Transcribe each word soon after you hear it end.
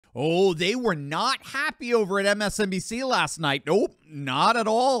Oh, they were not happy over at MSNBC last night. Nope, not at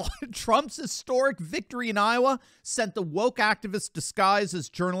all. Trump's historic victory in Iowa sent the woke activists disguised as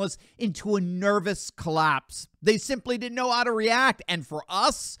journalists into a nervous collapse. They simply didn't know how to react. And for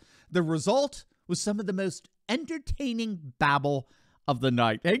us, the result was some of the most entertaining babble of the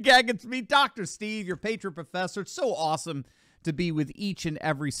night. Hey, gang, it's me, Dr. Steve, your patron professor. It's so awesome to be with each and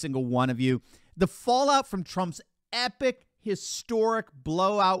every single one of you. The fallout from Trump's epic historic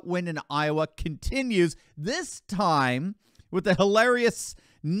blowout win in Iowa continues, this time with the hilarious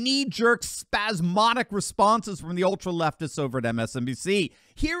knee-jerk spasmodic responses from the ultra-leftists over at MSNBC.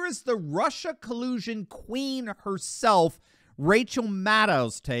 Here is the Russia collusion queen herself, Rachel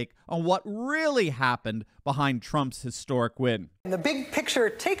Maddow's take on what really happened behind Trump's historic win. The big picture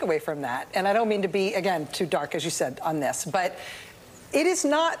takeaway from that, and I don't mean to be, again, too dark, as you said, on this, but it is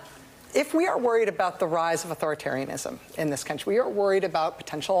not. If we are worried about the rise of authoritarianism in this country, we are worried about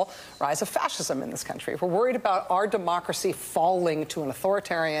potential rise of fascism in this country, if we're worried about our democracy falling to an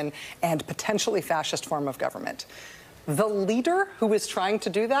authoritarian and potentially fascist form of government, the leader who is trying to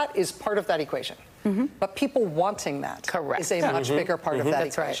do that is part of that equation. But people wanting that is a much bigger part of that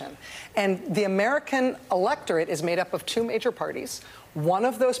equation. Right. And the American electorate is made up of two major parties. One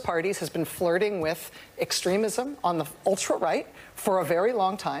of those parties has been flirting with extremism on the ultra-right for a very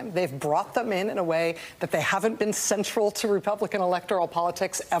long time. They've brought them in a way that they haven't been central to Republican electoral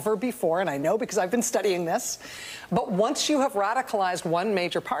politics ever before, and I know because I've been studying this. But once you have radicalized one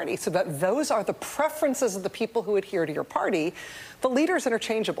major party so that those are the preferences of the people who adhere to your party, the leader is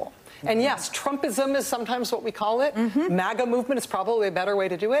interchangeable. And yes, Trumpism is sometimes what we call it. MAGA movement is probably a better way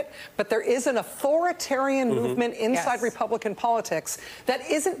to do it. But there is an authoritarian movement inside Republican politics that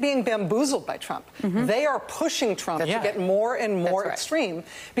isn't being bamboozled by Trump. They are pushing Trump to get more and more extreme,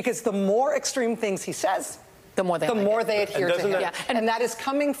 because the more extreme things he says, the more they adhere to him. And that is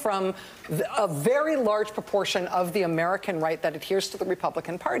coming from a very large proportion of the American right that adheres to the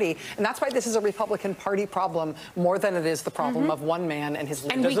Republican Party. And that's why this is a Republican Party problem more than it is the problem of one man and his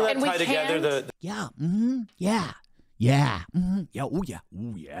leader. And doesn't that tie together the...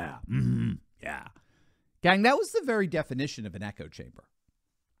 Gang, that was the very definition of an echo chamber.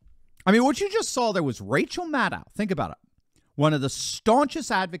 I mean, what you just saw there was Rachel Maddow. Think about it. One of the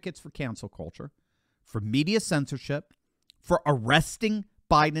staunchest advocates for cancel culture, for media censorship, for arresting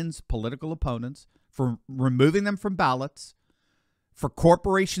Biden's political opponents, for removing them from ballots, for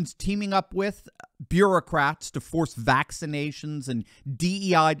corporations teaming up with bureaucrats to force vaccinations and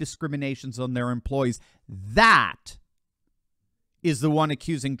DEI discriminations on their employees. That is the one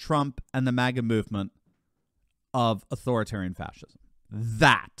accusing Trump and the MAGA movement of authoritarian fascism.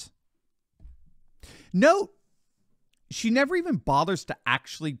 That. Note, she never even bothers to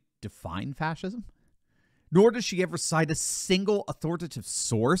actually define fascism, nor does she ever cite a single authoritative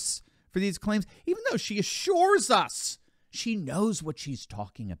source for these claims, even though she assures us she knows what she's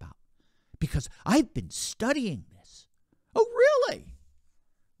talking about. Because I've been studying this. Oh, really?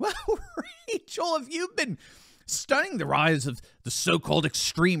 Well, Rachel, if you've been studying the rise of the so-called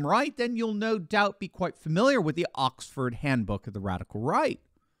extreme right, then you'll no doubt be quite familiar with the Oxford Handbook of the Radical Right.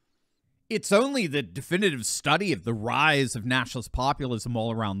 It's only the definitive study of the rise of nationalist populism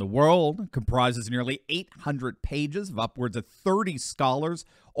all around the world. It comprises nearly 800 pages of upwards of 30 scholars,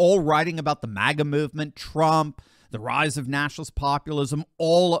 all writing about the MAGA movement, Trump, the rise of nationalist populism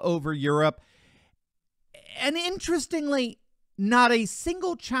all over Europe. And interestingly, not a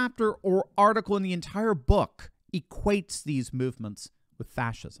single chapter or article in the entire book equates these movements with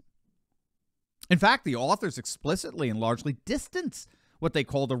fascism. In fact, the authors explicitly and largely distance what they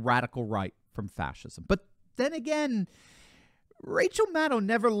call the radical right from fascism. But then again, Rachel Maddow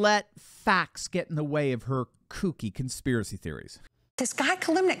never let facts get in the way of her kooky conspiracy theories. This guy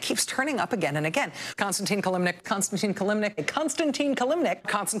Kalimnik keeps turning up again and again. Konstantin Kalimnik.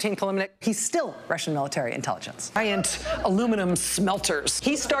 He's still Russian military intelligence. Giant aluminum smelters.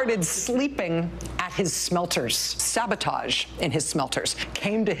 He started sleeping at his smelters. Sabotage in his smelters.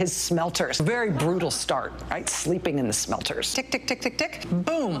 Came to his smelters. Very brutal start, right? Sleeping in the smelters. Tick, tick, tick, tick, tick.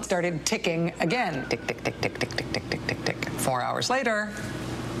 Boom. Started ticking again. Tick, tick, tick, tick, tick, tick, tick, tick, tick, tick. 4 hours later.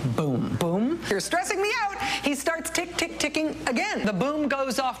 Boom, boom. You're stressing me out. He starts tick, tick, ticking again. The boom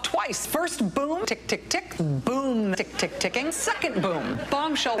goes off twice. First boom, tick, tick, tick. Boom, tick, tick, ticking. Second boom,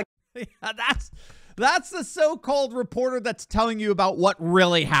 bombshell. Yeah, that's the so-called reporter that's telling you about what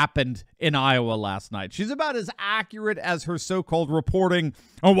really happened in Iowa last night. She's about as accurate as her so-called reporting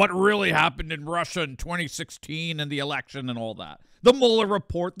on what really happened in Russia in 2016 and the election and all that. The Mueller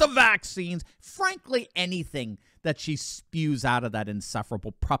report, the vaccines, frankly, anything that she spews out of that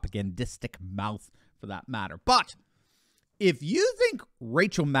insufferable propagandistic mouth for that matter. But if you think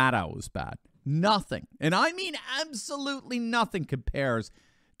Rachel Maddow was bad, nothing, and I mean absolutely nothing, compares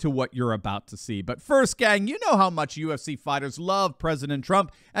to what you're about to see. But first, gang, you know how much UFC fighters love President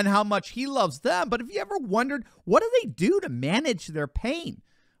Trump and how much he loves them. But have you ever wondered, what do they do to manage their pain?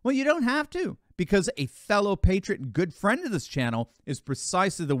 Well, you don't have to, because a fellow patriot and good friend of this channel is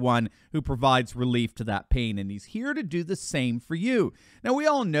precisely the one who provides relief to that pain, and he's here to do the same for you. Now, we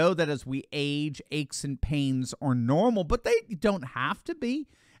all know that as we age, aches and pains are normal, but they don't have to be.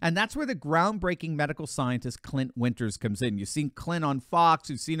 And that's where the groundbreaking medical scientist Clint Winters comes in. You've seen Clint on Fox.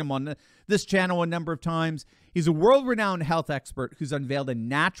 You've seen him on this channel a number of times. He's a world-renowned health expert who's unveiled a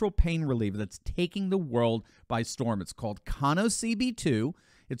natural pain reliever that's taking the world by storm. It's called CB2.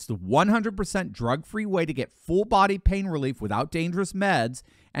 It's the 100% drug-free way to get full-body pain relief without dangerous meds,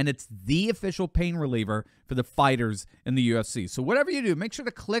 and it's the official pain reliever for the fighters in the UFC. So whatever you do, make sure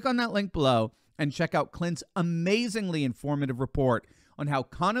to click on that link below and check out Clint's amazingly informative report on how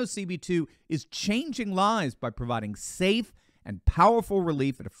CB2 is changing lives by providing safe and powerful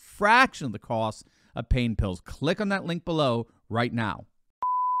relief at a fraction of the cost of pain pills. Click on that link below right now.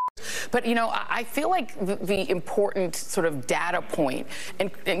 But, you know, I feel like the important sort of data point, and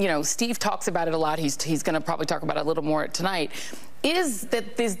you know, Steve talks about it a lot, he's going to probably talk about it a little more tonight, is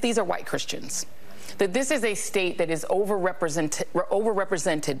that these are white Christians. That this is a state that is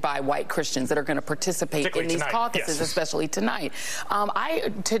overrepresented by white Christians that are going to participate in these caucuses, yes. Especially tonight.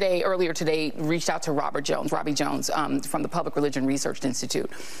 Earlier today, reached out to Robbie Jones from the Public Religion Research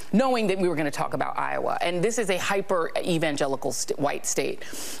Institute, knowing that we were going to talk about Iowa. And this is a hyper-evangelical white state.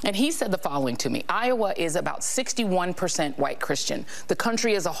 And he said the following to me: Iowa is about 61% white Christian. The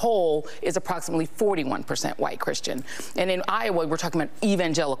country as a whole is approximately 41% white Christian. And in Iowa, we're talking about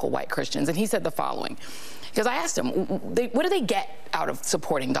evangelical white Christians. And he said the following. Because I asked him, what do they get out of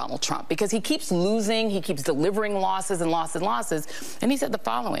supporting Donald Trump? Because he keeps losing, he keeps delivering losses and losses and losses. And he said the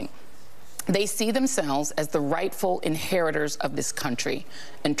following: they see themselves as the rightful inheritors of this country,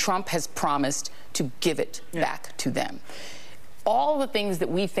 and Trump has promised to give it back to them. All the things that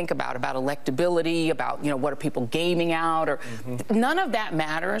we think about electability, about, you know, what are people gaming out, or none of that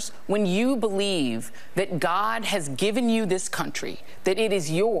matters when you believe that God has given you this country, that it is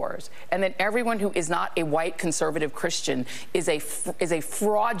yours, and that everyone who is not a white conservative Christian is a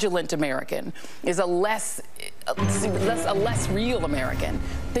fraudulent American, is a less real American.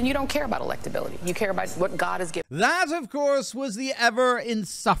 Then you don't care about electability. You care about what God has given. That, of course, was the ever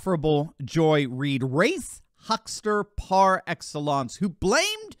insufferable Joy Reid, Wraith huckster par excellence, who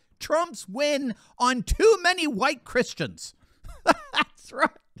blamed Trump's win on too many white Christians. That's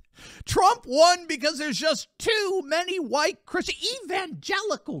right. Trump won because there's just too many white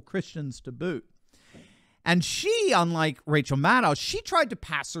evangelical Christians to boot. And she, unlike Rachel Maddow, she tried to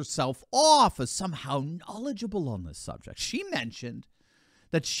pass herself off as somehow knowledgeable on this subject. She mentioned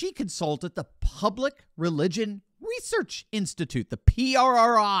that she consulted the Public Religion Research Institute, the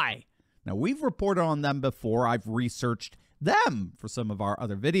PRRI. Now, we've reported on them before. I've researched them for some of our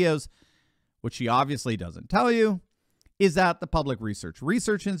other videos. What she obviously doesn't tell you is that the Public Religion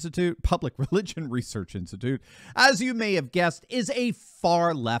Research Institute, as you may have guessed, is a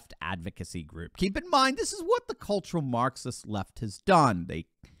far-left advocacy group. Keep in mind, this is what the cultural Marxist left has done. They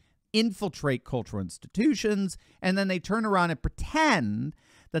infiltrate cultural institutions, and then they turn around and pretend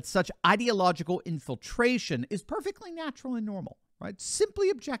that such ideological infiltration is perfectly natural and normal. Right?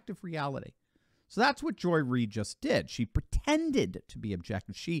 Simply objective reality. So that's what Joy Reid just did. She pretended to be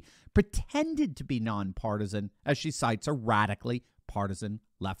objective. She pretended to be nonpartisan as she cites a radically partisan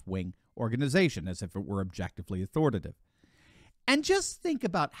left-wing organization as if it were objectively authoritative. And just think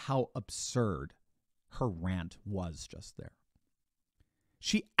about how absurd her rant was just there.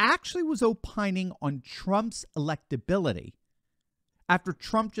 She actually was opining on Trump's electability after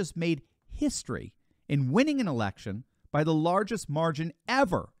Trump just made history in winning an election by the largest margin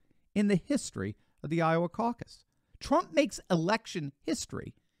ever in the history of the Iowa caucus. Trump makes election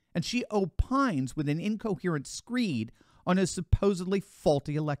history, and she opines with an incoherent screed on his supposedly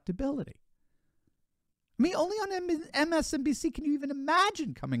faulty electability. I mean, only on MSNBC can you even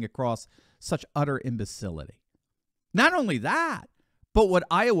imagine coming across such utter imbecility. Not only that, but what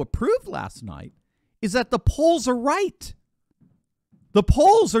Iowa proved last night is that the polls are right. The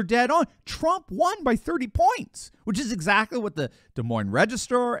polls are dead on. Trump won by 30 points, which is exactly what the Des Moines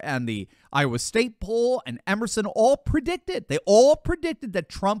Register and the Iowa State poll and Emerson all predicted. They all predicted that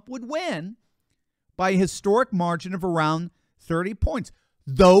Trump would win by a historic margin of around 30 points.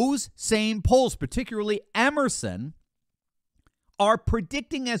 Those same polls, particularly Emerson, are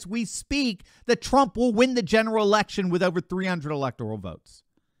predicting as we speak that Trump will win the general election with over 300 electoral votes.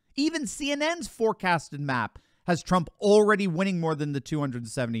 Even CNN's forecasted map has Trump already winning more than the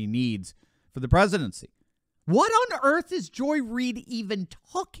 270 he needs for the presidency. What on earth is Joy Reid even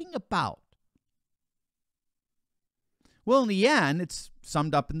talking about? Well, in the end, it's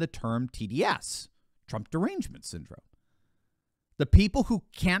summed up in the term TDS, Trump derangement syndrome. The people who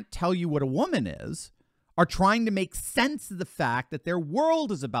can't tell you what a woman is are trying to make sense of the fact that their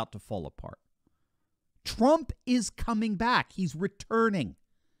world is about to fall apart. Trump is coming back. He's returning.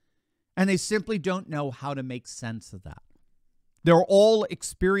 And they simply don't know how to make sense of that. They're all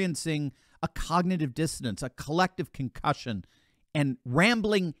experiencing a cognitive dissonance, a collective concussion, and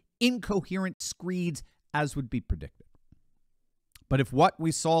rambling, incoherent screeds, as would be predicted. But if what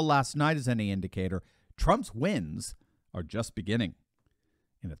we saw last night is any indicator, Trump's wins are just beginning.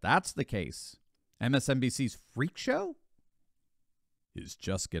 And if that's the case, MSNBC's freak show is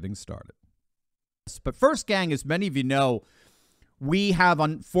just getting started. But first, gang, as many of you know, we have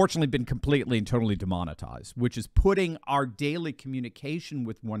unfortunately been completely and totally demonetized, which is putting our daily communication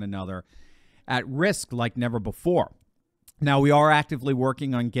with one another at risk like never before. Now, we are actively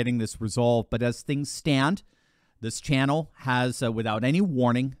working on getting this resolved, but as things stand, this channel has, without any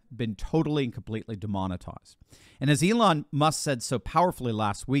warning, been totally and completely demonetized. And as Elon Musk said so powerfully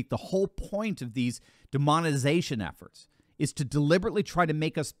last week, the whole point of these demonetization efforts is to deliberately try to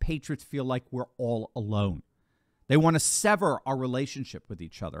make us patriots feel like we're all alone. They want to sever our relationship with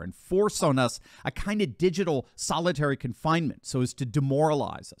each other and force on us a kind of digital solitary confinement so as to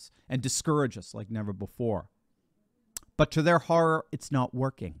demoralize us and discourage us like never before. But to their horror, it's not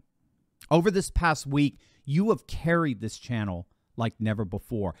working. Over this past week, you have carried this channel like never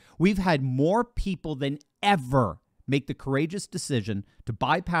before. We've had more people than ever make the courageous decision to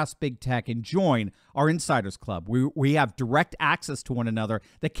bypass big tech and join our Insiders Club. We have direct access to one another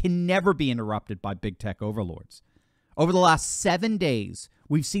that can never be interrupted by big tech overlords. Over the last 7 days,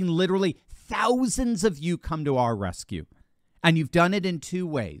 we've seen literally thousands of you come to our rescue. And you've done it in two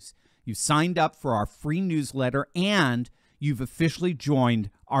ways. You've signed up for our free newsletter and you've officially joined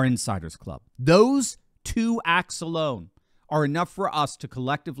our Insiders Club. Those two acts alone are enough for us to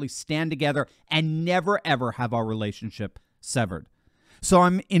collectively stand together and never, ever have our relationship severed. So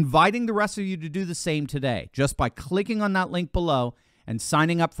I'm inviting the rest of you to do the same today, just by clicking on that link below and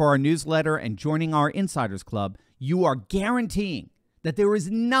signing up for our newsletter and joining our Insiders Club. You are guaranteeing that there is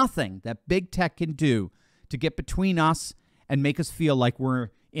nothing that big tech can do to get between us and make us feel like we're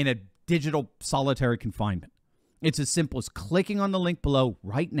in a digital solitary confinement. It's as simple as clicking on the link below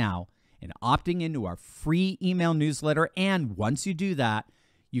right now and opting into our free email newsletter. And once you do that,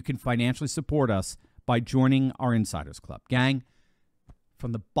 you can financially support us by joining our Insiders Club. Gang,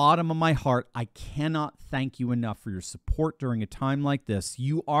 from the bottom of my heart, I cannot thank you enough for your support during a time like this.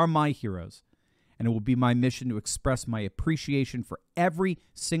 You are my heroes, and it will be my mission to express my appreciation for every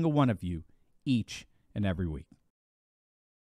single one of you each and every week.